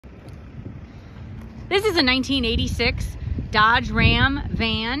This is a 1986 Dodge Ram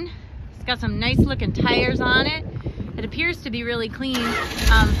van. It's got some nice looking tires on it. It appears to be really clean.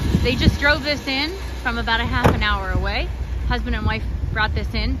 They just drove this in from about a half an hour away. Husband and wife brought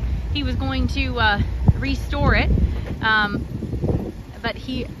this in. He was going to restore it, but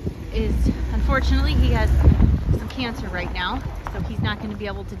unfortunately, he has some cancer right now, so he's not going to be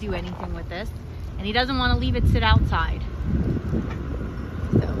able to do anything with this, and he doesn't want to leave it sit outside.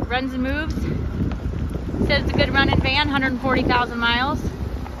 So runs and moves. Says it's a good running van, 140,000 miles.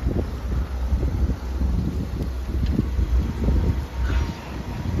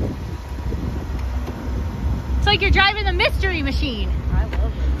 It's like you're driving the Mystery Machine. I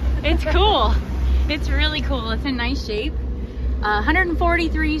love it. It's cool. It's really cool. It's in nice shape.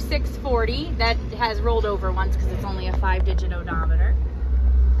 143,640. That has rolled over once because it's only a 5-digit odometer.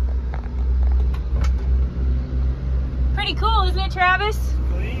 Pretty cool, isn't it, Travis?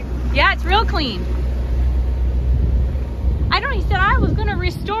 Clean. Yeah, it's real clean. He said I was going to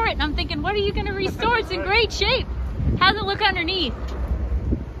restore it, and I'm thinking, what are you going to restore? It's in great shape. How's it look underneath?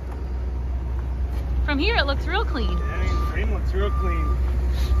 From here, it looks real clean. Yeah, the frame looks real clean.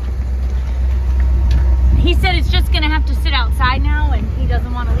 He said it's just going to have to sit outside now, and he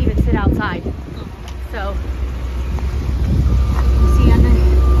doesn't want to leave it sit outside. So, see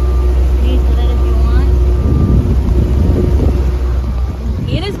underneath of it if you want.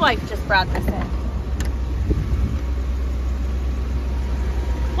 He and his wife just brought this in.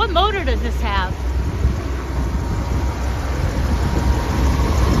 What motor does this have?